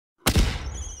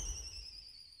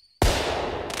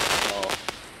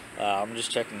I'm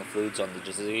just checking the fluids on the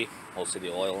Jizzy, mostly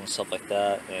the oil and stuff like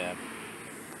that, and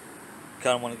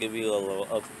kind of want to give you a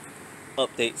little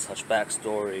update slash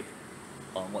backstory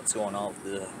on what's going on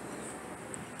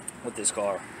with this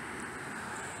car.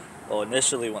 Well,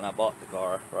 initially when I bought the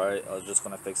car, right, I was just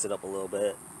gonna fix it up a little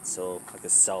bit so I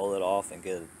could sell it off and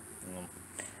get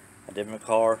a different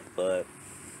car, but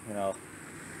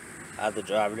after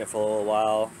driving it for a little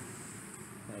while,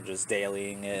 just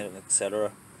dailying it,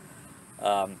 etc.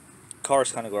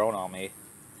 Car's kind of grown on me.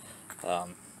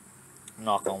 Um,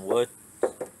 knock on wood,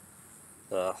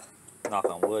 uh,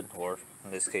 or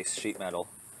in this case, sheet metal.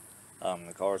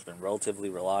 The car's been relatively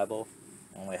reliable.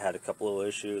 Only had a couple of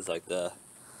issues like the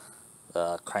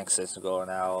crank sensor going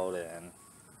out, and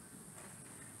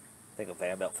I think a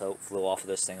fan belt flew off of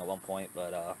this thing at one point.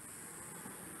 But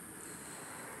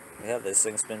yeah, this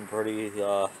thing's been pretty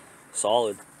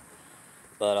solid.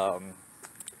 But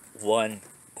one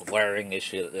glaring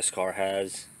issue that this car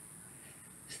has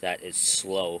is that it's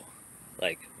slow,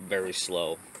 like very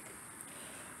slow.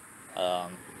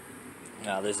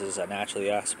 Now this is a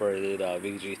naturally aspirated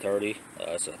VG30.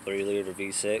 It's a 3-liter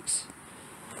V6.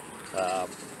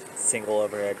 Single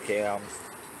overhead cam,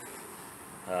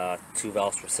 2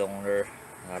 valves per cylinder.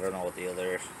 I don't know what the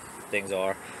other things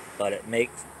are, but it made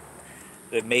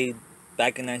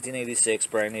back in 1986,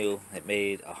 brand new. It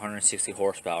made 160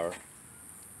 horsepower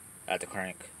at the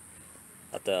crank,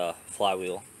 at the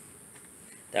flywheel.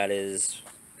 That is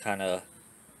kind of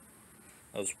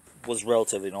was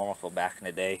relatively normal for back in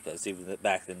the day, because even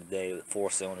back in the day, the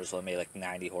 4 cylinders only made like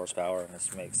 90 horsepower, and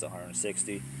this makes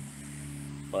 160.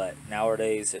 But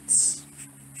nowadays, it's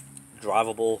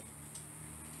drivable,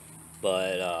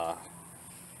 but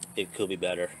it could be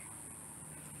better.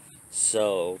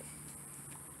 So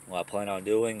what I plan on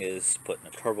doing is putting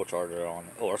a turbocharger on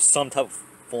it, or some type of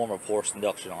form of forced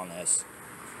induction on this.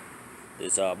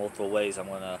 There's multiple ways I'm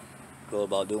gonna go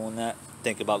about doing that.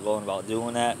 Think about going about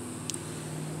doing that.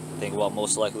 I think what I'm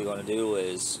most likely going to do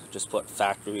is just put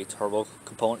factory turbo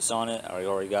components on it. I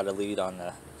already got a lead on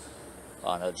the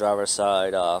driver's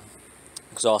side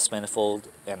exhaust manifold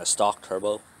and a stock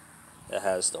turbo that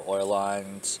has the oil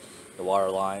lines, the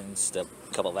water lines, the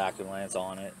couple vacuum lines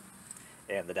on it,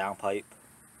 and the downpipe.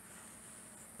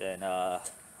 Then I'm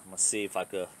gonna see if I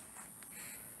could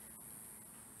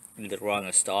either run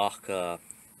a stock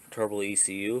turbo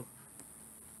ECU,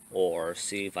 or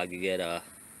see if I could get a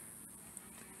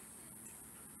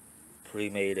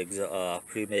pre-made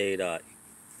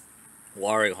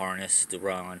wiring harness to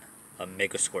run a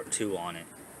Megasquirt 2 on it.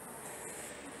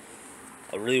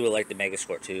 I really would like the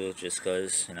Megasquirt 2 just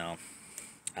because,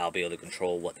 I'll be able to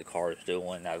control what the car is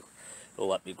doing. It'll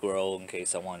let me grow in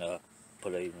case I want to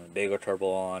put an even bigger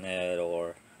turbo on it,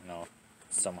 or,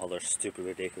 some other stupid,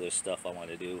 ridiculous stuff I want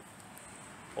to do,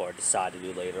 or decide to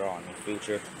do later on in the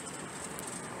future.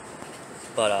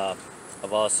 But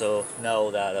I've also know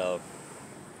that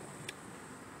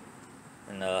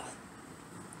in the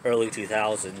early to mid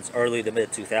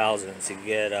 2000s, you could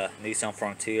get a Nissan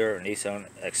Frontier or Nissan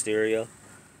Xterra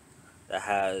that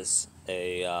has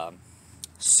a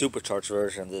supercharged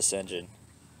version of this engine.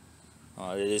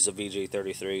 It is a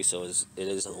VG33, so it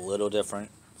is a little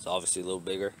different. It's obviously a little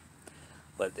bigger,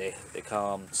 but they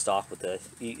come stock with the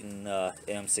Eaton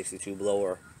M62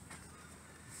 blower.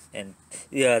 And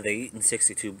yeah, the Eaton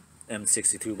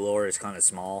M62 blower is kind of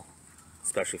small,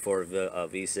 especially for a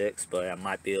V6, but I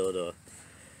might be able to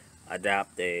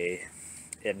adapt a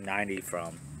M90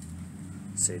 from,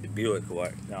 say, the Buick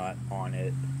on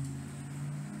it.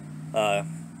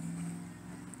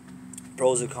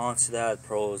 Pros and cons to that.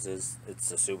 Pros is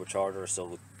it's a supercharger,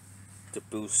 so the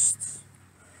boost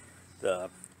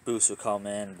will come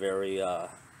in very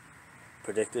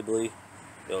predictably.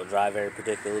 It'll drive very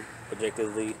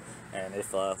predictably, and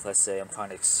if let's say I'm trying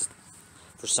to,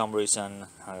 for some reason,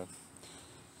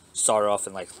 start off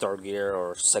in like 3rd gear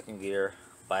or 2nd gear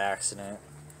by accident,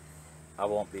 I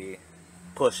won't be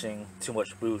pushing too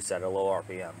much boost at a low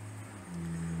RPM,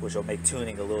 which will make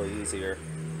tuning a little easier.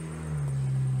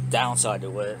 Downside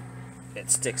to it,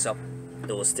 it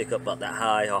will stick up about that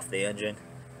high off the engine,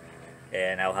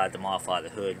 and I'll have to modify the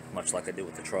hood much like I do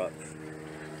with the truck,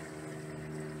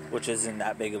 which isn't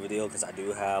that big of a deal because I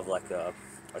do have like a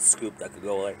scoop that could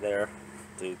go right there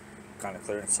to kind of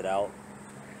clearance it out.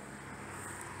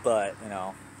 But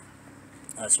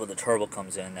that's where the turbo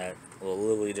comes in. That will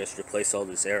literally just replace all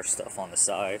this air stuff on the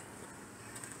side,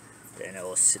 and it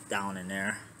will sit down in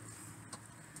there.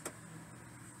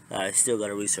 I still got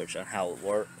to research on how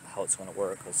it's going to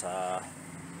work, because I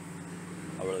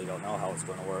really don't know how it's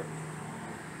going to work.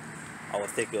 I would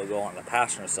think it'll go on the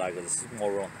passenger side because it's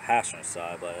more room on the passenger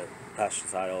side, but the passenger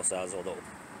side also has all the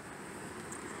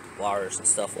wires and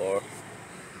stuff for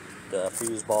the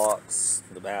fuse box,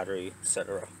 the battery,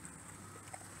 etc.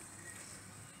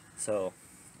 So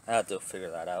I have to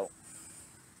figure that out.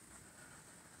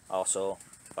 Also,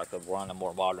 if I could run a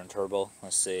more modern turbo,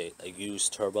 let's say a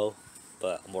used turbo,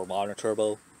 but a more modern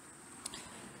turbo,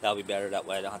 that would be better. That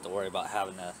way I don't have to worry about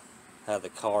having to have the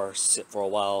car sit for a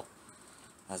while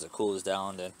as it cools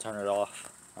down, then turn it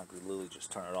off. I could literally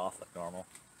just turn it off like normal.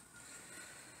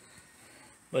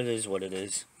 But it is what it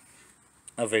is.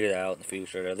 I'll figure that out in the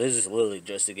future. This is literally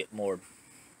just to get more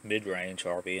mid-range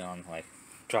RP on, like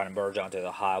trying to merge onto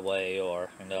the highway, or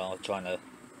trying to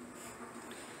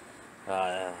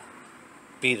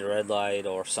beat a red light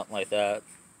or something like that.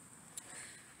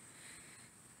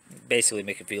 Basically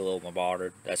make it feel a little more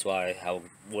modern. That's why I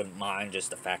wouldn't mind just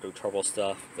the factory turbo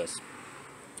stuff, because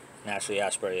naturally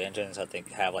aspirated engines I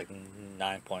think have like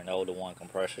 9.0 to 1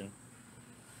 compression,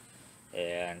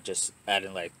 and just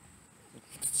adding like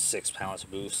 6 pounds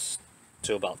of boost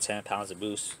to about 10 pounds of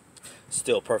boost,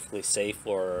 still perfectly safe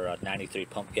for 93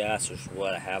 pump gas, which is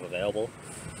what I have available.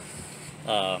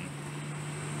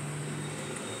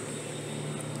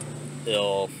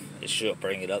 It should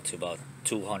bring it up to about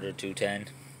 200,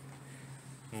 210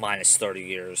 minus 30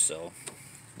 years, so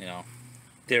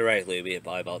theoretically it'd be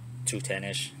probably about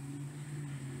 210-ish.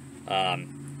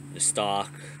 The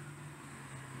stock,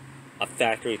 a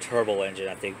factory turbo engine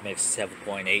I think makes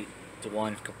 7.8 to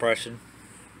 1 compression,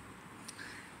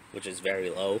 which is very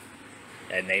low,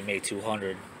 and they made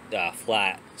 200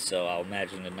 flat, so I'll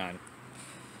imagine that I'm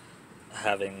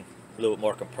having a little bit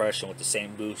more compression with the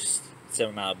same boost, same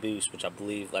amount of boost, which I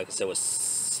believe, like I said, was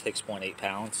 6.8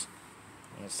 pounds.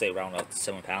 I'm gonna say round up to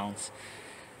 7 pounds.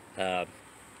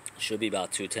 Should be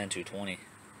about 210, 220,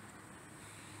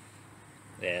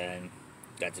 and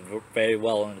that's very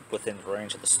well within the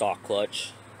range of the stock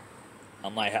clutch.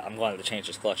 I'm going to change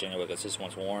this clutch anyway because this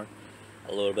one's worn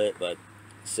a little bit, but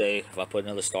say if I put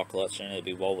another stock clutch in, it'd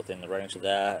be well within the range of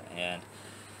that, and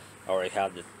I already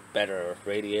have the better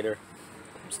radiator.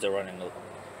 I'm still running the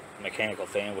mechanical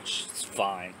fan, which is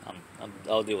fine.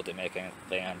 I'll deal with the mechanical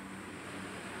fan,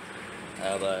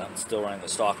 but I'm still running the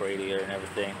stock radiator and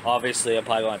everything. Obviously, I'm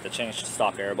probably going to have to change the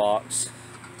stock air box,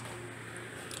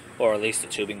 or at least the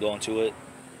tubing going to it,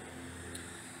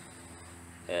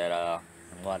 and I'm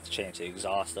going to have to change the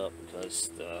exhaust up because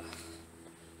the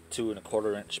 2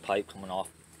 1/4 inch pipe coming off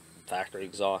factory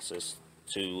exhaust is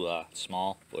too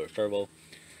small for a turbo.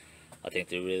 I think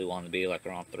they really want to be like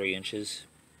around 3 inches.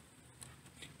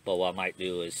 But what I might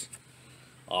do is,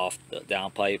 off the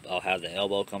downpipe, I'll have the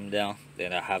elbow come down,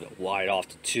 then I'll have it wide off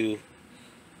to 2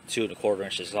 1/4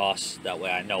 inch exhaust. That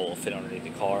way I know it'll fit underneath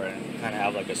the car, and kind of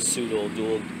have like a pseudo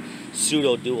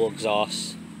dual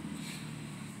exhaust.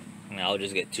 And I'll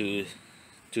just get two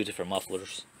different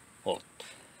mufflers. Well,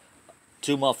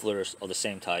 2 mufflers of the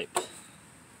same type.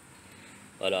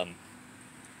 But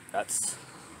that's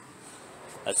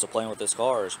the plan with this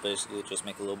car, is basically just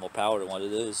make a little more power than what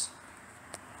it is.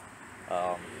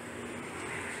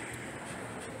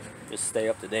 Just stay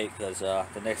up to date, because the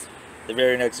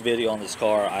very next video on this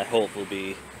car I hope will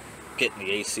be getting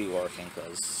the AC working,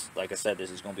 because like I said, this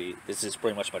is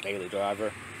pretty much my daily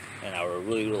driver, and I would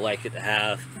really like it to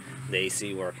have the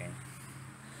AC working.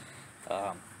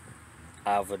 I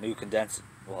have a new condenser,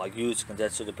 well, a used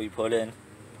condenser to be put in.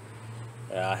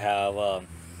 I have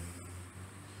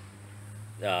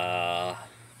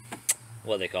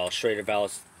what they call Schrader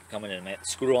valves coming in the mail,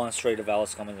 screw-on Schrader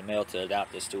valves coming in the mail to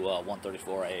adapt this to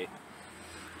 134A,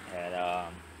 and I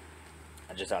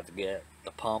just have to get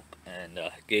the pump and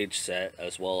gauge set,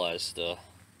 as well as the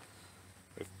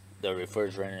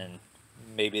refrigerant and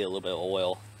maybe a little bit of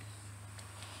oil.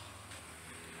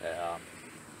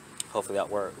 Hopefully that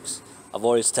works. I've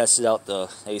always tested out the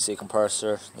AC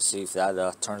compressor to see if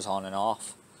that turns on and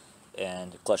off,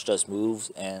 and the clutch does move,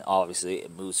 and obviously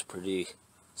it moves pretty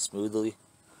smoothly.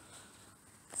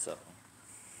 So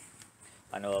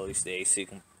I know at least the AC,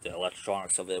 the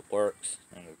electronics of it works,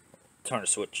 and turn the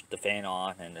switch, the fan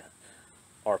on, and the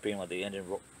RPM of the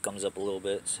engine comes up a little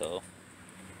bit, so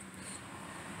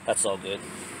that's all good.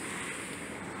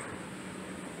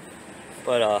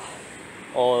 But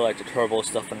all like the turbo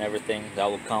stuff and everything,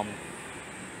 that will come.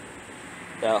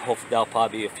 That'll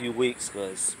probably be a few weeks,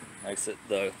 because like I said,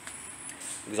 the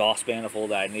exhaust manifold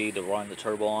that I need to run the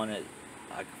turbo on it,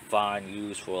 I can find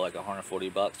used for like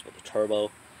 $140. But the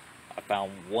turbo, I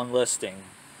found one listing,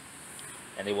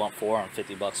 and they want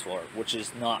 $450 for it, which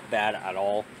is not bad at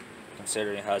all,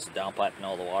 considering it has the downpipe and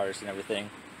all the wires and everything,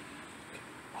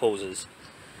 hoses.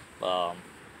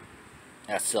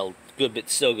 That's still good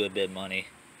bit of money.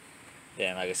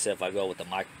 And like I said, if I go with the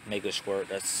Mega Squirt,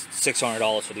 that's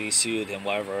 $600 for the ECU, then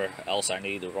whatever else I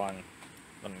need to run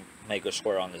the Mega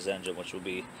Squirt on this engine, which would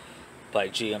be by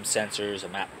GM sensors, a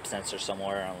map sensor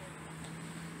somewhere.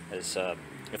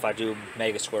 If I do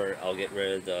Mega Squirt, I'll get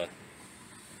rid of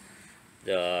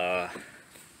the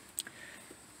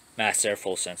mass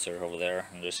airflow sensor over there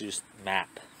and just use the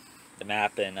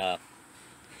map, and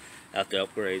have to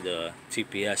upgrade the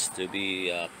TPS to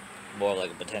be more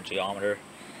like a potentiometer.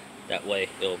 That way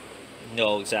it'll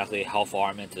know exactly how far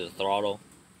I'm into the throttle.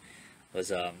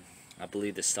 Because I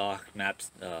believe the stock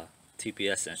maps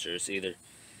TPS sensor is either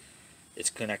it's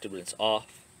connected when it's off,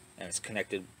 and it's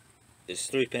connected, there's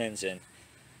 3 pins, and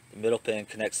the middle pin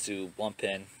connects to 1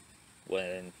 pin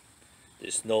when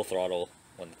there's no throttle,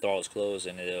 when the throttle is closed,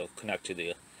 and it'll connect to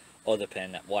the other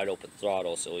pin, that wide open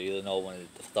throttle, so you'll know when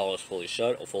the throttle is fully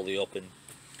shut or fully open.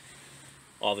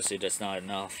 Obviously that's not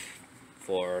enough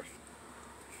for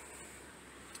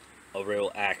a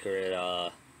real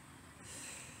accurate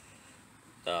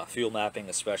fuel mapping,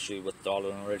 especially with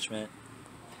throttle enrichment.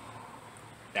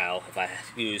 Now if I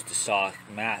use the stock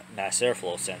mass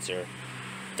airflow sensor,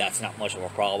 that's not much of a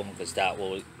problem, because that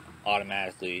will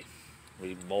automatically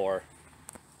read more.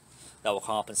 That will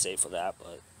compensate for that.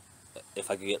 But if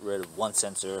I could get rid of one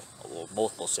sensor or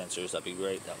multiple sensors, that'd be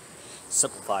great. That would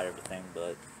simplify everything.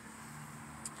 But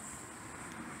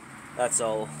that's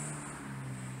all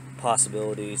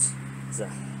possibilities. So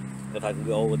if I could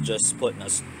go with just putting a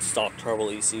stock turbo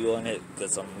ECU on it,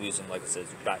 because I'm using, like I said,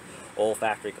 all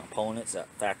factory components,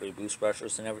 factory boost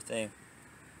pressures and everything,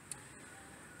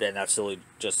 then that's really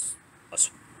just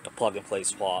a plug and play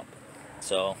swap.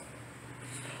 So,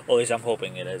 at least I'm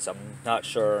hoping it is. I'm not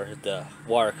sure if the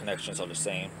wire connections are the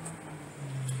same,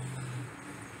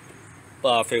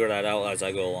 but I'll figure that out as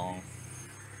I go along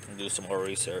and do some more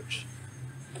research.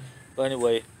 But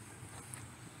anyway,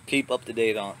 keep up to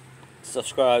date on,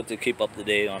 subscribe to keep up to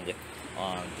date on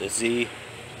the Z,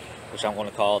 which I'm going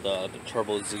to call the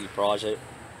Turbo Z project.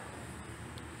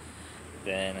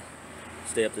 Then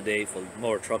stay up to date for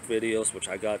more truck videos, which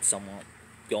I got somewhat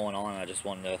going on. I just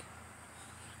wanted to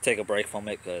take a break from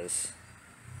it because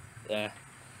I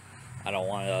don't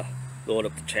want to load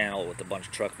up the channel with a bunch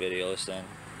of truck videos. Then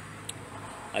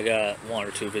I got 1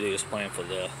 or 2 videos planned for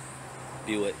the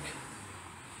Buick,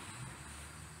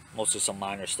 mostly some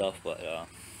minor stuff, but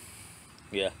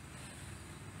yeah.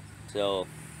 So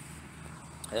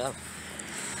yeah,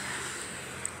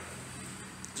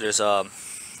 just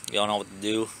you don't know what to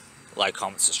do. Like,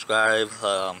 comment, subscribe.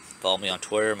 Follow me on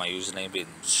Twitter. My username will be in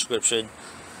the description.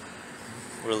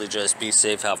 Really just be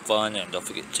safe, have fun, and don't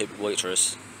forget to tip your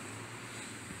waitress.